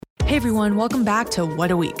Hey everyone, welcome back to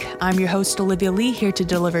What a Week. I'm your host Olivia Lee, here to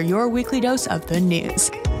deliver your weekly dose of the news.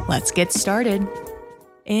 Let's get started.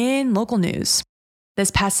 In local news.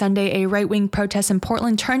 This past Sunday, a right-wing protest in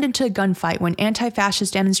Portland turned into a gunfight when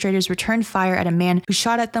anti-fascist demonstrators returned fire at a man who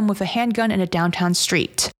shot at them with a handgun in a downtown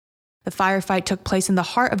street. The firefight took place in the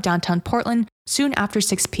heart of downtown Portland soon after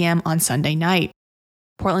 6 p.m. on Sunday night.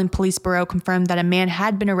 Portland Police Bureau confirmed that a man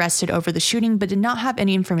had been arrested over the shooting but did not have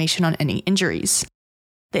any information on any injuries.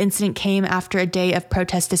 The incident came after a day of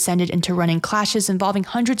protests descended into running clashes involving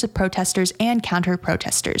hundreds of protesters and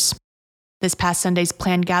counter-protesters. This past Sunday's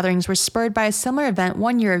planned gatherings were spurred by a similar event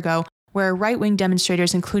 1 year ago, where right-wing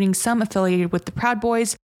demonstrators, including some affiliated with the Proud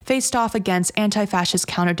Boys, faced off against anti-fascist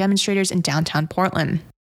counter-demonstrators in downtown Portland.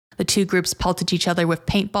 The two groups pelted each other with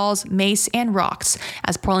paintballs, mace, and rocks,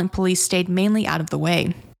 as Portland police stayed mainly out of the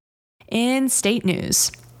way. In state news.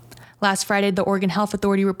 Last Friday, the Oregon Health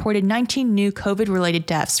Authority reported 19 new COVID-related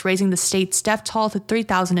deaths, raising the state's death toll to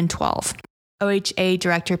 3,012. OHA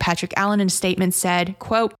Director Patrick Allen in a statement said,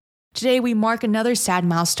 quote, "Today we mark another sad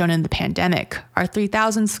milestone in the pandemic, our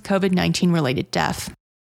 3,000th COVID-19 related death.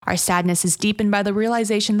 Our sadness is deepened by the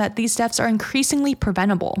realization that these deaths are increasingly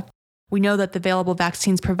preventable. We know that the available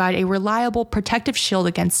vaccines provide a reliable protective shield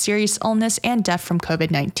against serious illness and death from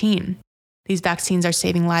COVID-19. These vaccines are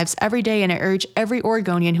saving lives every day, and I urge every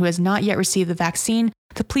Oregonian who has not yet received the vaccine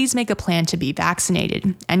to please make a plan to be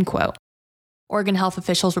vaccinated." End quote. Oregon health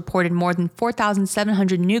officials reported more than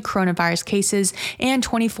 4,700 new coronavirus cases and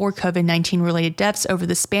 24 COVID-19 related deaths over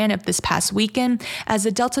the span of this past weekend as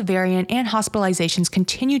the Delta variant and hospitalizations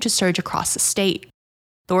continue to surge across the state.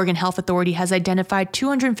 The Oregon Health Authority has identified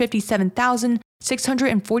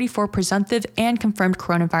 257,644 presumptive and confirmed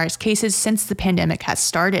coronavirus cases since the pandemic has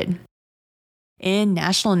started. In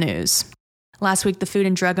national news. Last week, the Food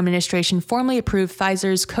and Drug Administration formally approved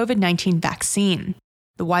Pfizer's COVID-19 vaccine.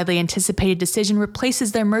 The widely anticipated decision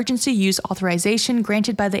replaces the emergency use authorization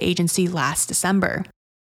granted by the agency last December.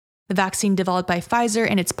 The vaccine developed by Pfizer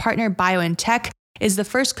and its partner BioNTech is the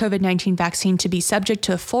first COVID-19 vaccine to be subject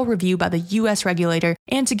to a full review by the U.S. regulator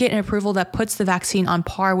and to get an approval that puts the vaccine on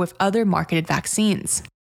par with other marketed vaccines.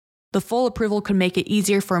 The full approval could make it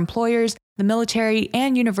easier for employers, the military,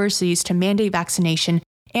 and universities to mandate vaccination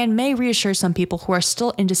and may reassure some people who are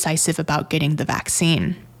still indecisive about getting the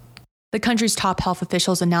vaccine. The country's top health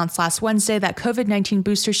officials announced last Wednesday that COVID-19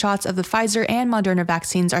 booster shots of the Pfizer and Moderna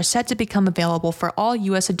vaccines are set to become available for all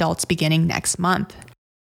U.S. adults beginning next month.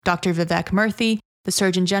 Dr. Vivek Murthy, the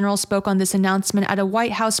Surgeon General, spoke on this announcement at a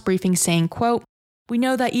White House briefing saying, quote, "We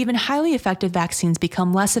know that even highly effective vaccines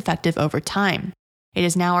become less effective over time. It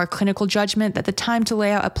is now our clinical judgment that the time to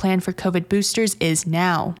lay out a plan for COVID boosters is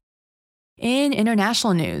now." In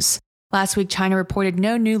international news, last week China reported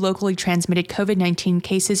no new locally transmitted COVID-19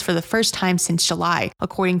 cases for the first time since July,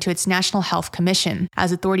 according to its National Health Commission,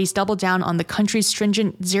 as authorities doubled down on the country's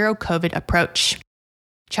stringent zero-COVID approach.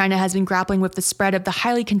 China has been grappling with the spread of the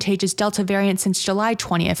highly contagious Delta variant since July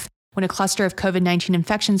 20th, when a cluster of COVID-19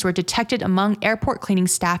 infections were detected among airport cleaning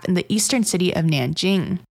staff in the eastern city of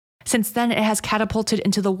Nanjing. Since then, it has catapulted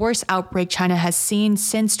into the worst outbreak China has seen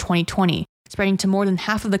since 2020, spreading to more than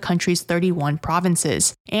half of the country's 31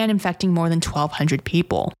 provinces and infecting more than 1,200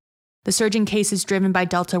 people. The surge in cases driven by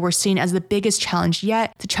Delta were seen as the biggest challenge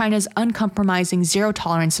yet to China's uncompromising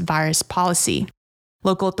zero-tolerance virus policy.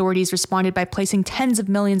 Local authorities responded by placing tens of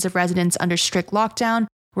millions of residents under strict lockdown,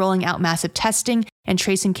 rolling out massive testing, and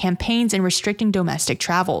tracing campaigns and restricting domestic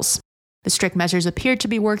travels. The strict measures appear to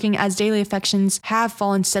be working as daily infections have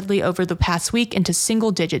fallen steadily over the past week into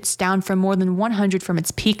single digits, down from more than 100 from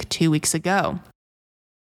its peak 2 weeks ago.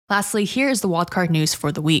 Lastly, here is the wildcard news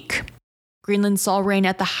for the week. Greenland saw rain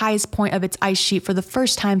at the highest point of its ice sheet for the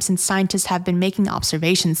first time since scientists have been making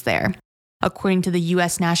observations there. According to the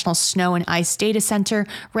U.S. National Snow and Ice Data Center,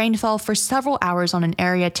 rain fell for several hours on an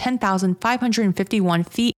area 10,551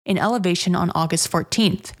 feet in elevation on August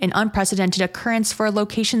 14th, an unprecedented occurrence for a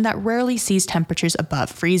location that rarely sees temperatures above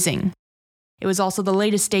freezing. It was also the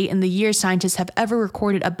latest date in the year scientists have ever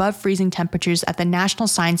recorded above freezing temperatures at the National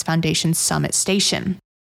Science Foundation's Summit Station.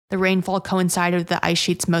 The rainfall coincided with the ice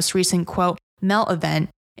sheet's most recent, quote, melt event,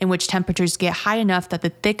 in which temperatures get high enough that the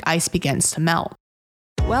thick ice begins to melt.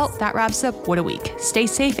 Well, that wraps up What a Week. Stay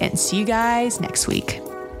safe and see you guys next week.